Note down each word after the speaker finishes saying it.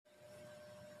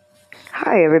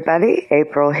Hi everybody,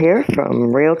 April here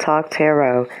from Real Talk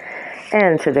Tarot,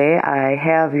 and today I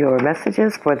have your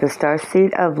messages for the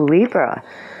starseed of Libra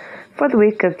for the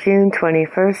week of June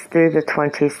 21st through the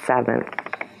 27th.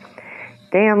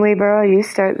 Damn Libra, you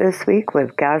start this week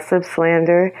with gossip,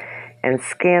 slander, and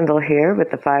scandal here with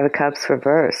the Five of Cups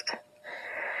reversed.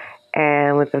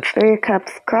 And with the Three of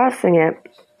Cups crossing it,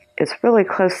 it's really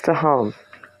close to home,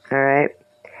 alright?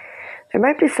 There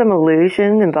might be some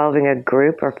illusion involving a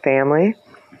group or family,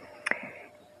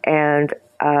 and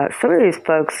some of these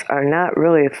folks are not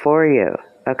really for you,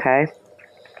 okay?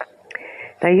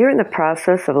 Now, you're in the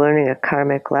process of learning a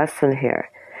karmic lesson here,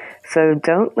 so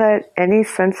don't let any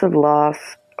sense of loss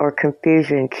or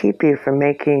confusion keep you from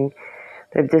making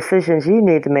the decisions you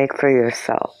need to make for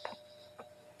yourself.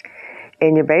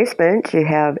 In your basement, you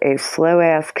have a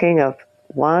slow-ass King of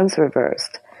Wands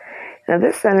reversed. Now,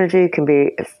 this energy can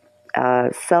be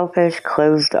selfish,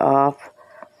 closed off,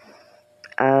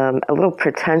 a little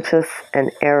pretentious and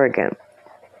arrogant.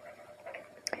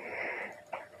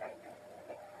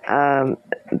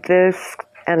 This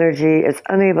energy is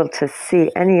unable to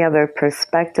see any other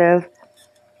perspective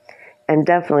and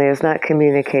definitely is not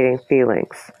communicating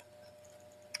feelings.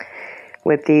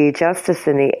 With the Justice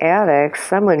in the attic,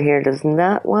 someone here does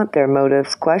not want their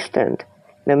motives questioned,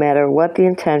 no matter what the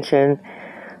intention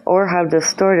or how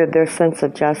distorted their sense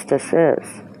of justice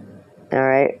is. All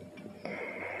right?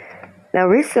 Now,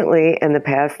 recently in the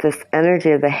past, this energy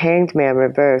of the Hanged Man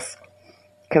reverse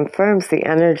confirms the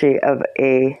energy of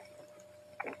a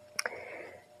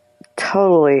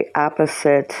totally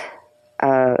opposite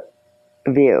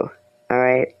view. All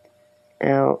right?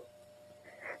 Now,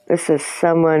 this is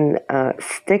someone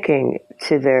sticking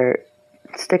to their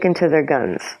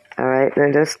guns. All right?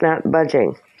 They're just not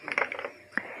budging.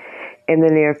 In the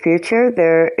near future,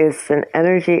 there is an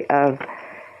energy of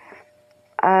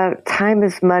time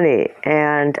is money,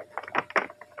 and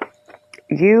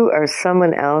you or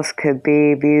someone else could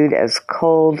be viewed as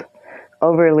cold,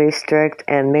 overly strict,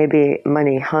 and maybe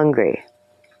money hungry.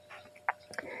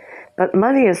 But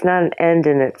money is not an end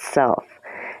in itself,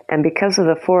 and because of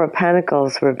the Four of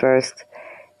Pentacles reversed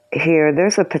here,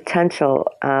 there's a potential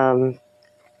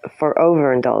for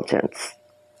overindulgence.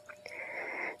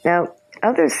 Now,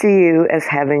 others see you as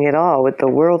having it all with the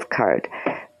World card,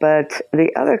 but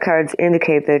the other cards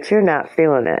indicate that you're not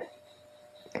feeling it.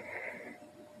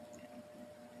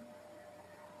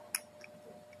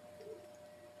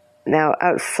 Now,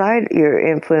 outside your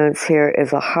influence here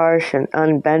is a harsh and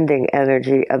unbending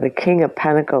energy of the King of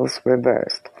Pentacles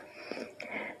reversed.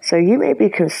 So you may be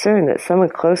concerned that someone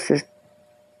close to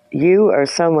you or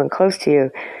someone close to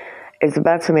you is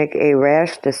about to make a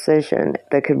rash decision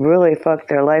that could really fuck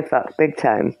their life up big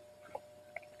time.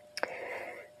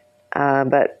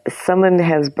 But someone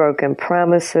has broken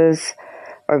promises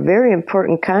or very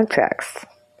important contracts.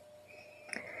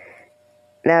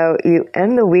 Now, you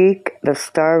end the week, the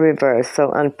star reversed, so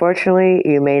unfortunately,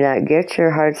 you may not get your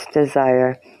heart's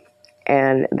desire,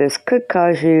 and this could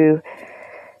cause you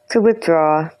to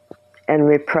withdraw and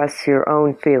repress your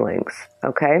own feelings,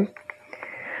 okay?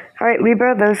 All right,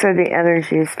 Libra, those are the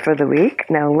energies for the week.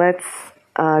 Now, let's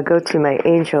go to my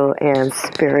Angel and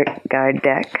Spirit Guide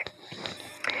deck.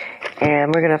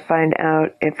 And we're going to find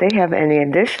out if they have any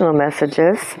additional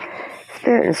messages.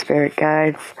 Spirit and Spirit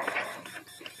Guides,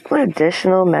 what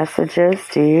additional messages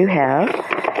do you have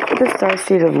for the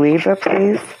starseed of Libra,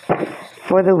 please,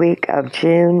 for the week of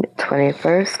June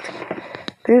 21st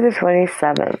through the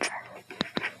 27th?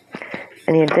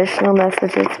 Any additional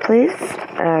messages, please?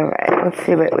 All right, let's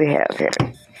see what we have here.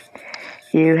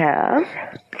 You have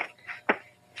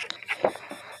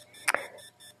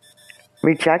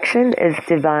rejection is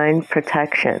divine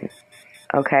protection,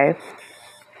 okay?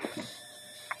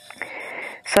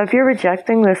 So if you're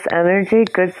rejecting this energy,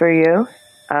 good for you.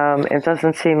 It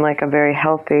doesn't seem like a very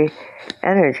healthy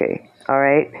energy, all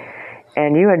right?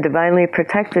 And you are divinely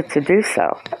protected to do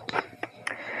so.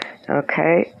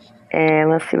 Okay,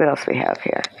 and let's see what else we have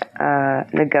here.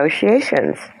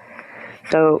 Negotiations.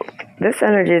 So this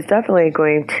energy is definitely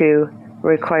going to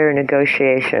require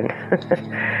negotiation.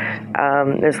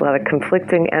 There's a lot of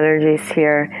conflicting energies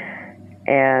here,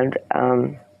 and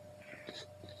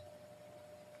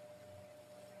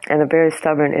a very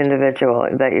stubborn individual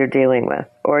that you're dealing with,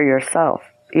 or yourself.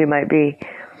 You might be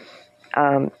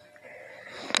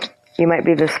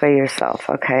this way yourself,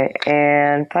 okay?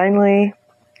 And finally,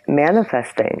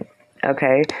 manifesting,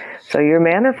 okay? So you're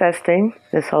manifesting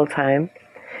this whole time.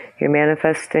 You're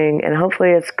manifesting, and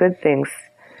hopefully it's good things.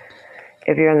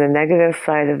 If you're on the negative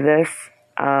side of this,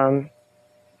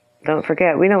 don't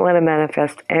forget, we don't want to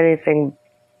manifest anything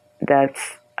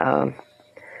that's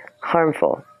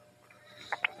harmful.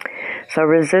 So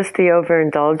resist the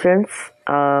overindulgence.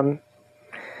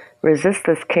 Resist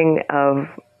this King of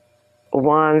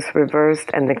Wands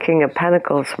reversed and the King of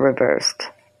Pentacles reversed,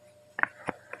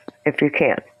 if you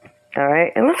can. All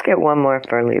right, and let's get one more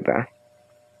for Libra.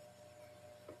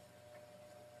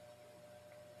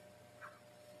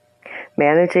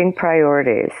 Managing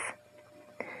priorities.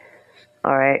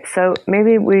 All right, so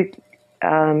maybe we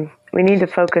need to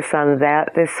focus on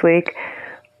that this week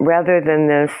rather than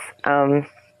this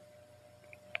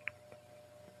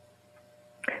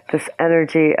this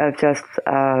energy of just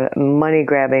money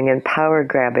grabbing and power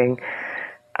grabbing.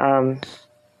 Try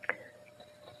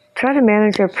to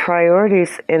manage your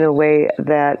priorities in a way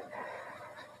that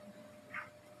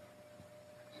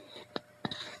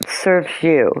serves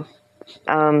you.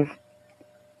 In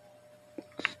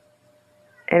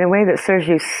a way that serves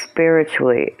you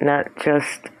spiritually, not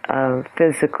just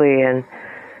physically and,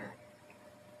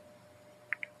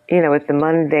 with the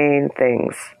mundane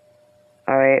things.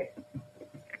 All right?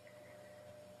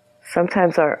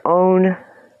 Sometimes our own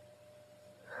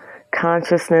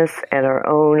consciousness and our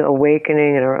own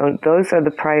awakening and those are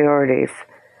the priorities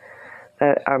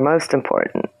that are most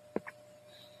important.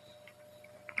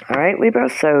 All right, Libra,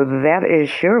 so that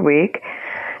is your week.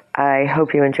 I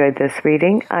hope you enjoyed this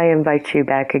reading. I invite you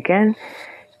back again.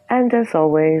 And as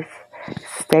always,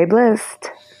 stay blessed,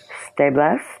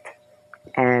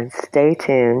 and stay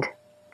tuned.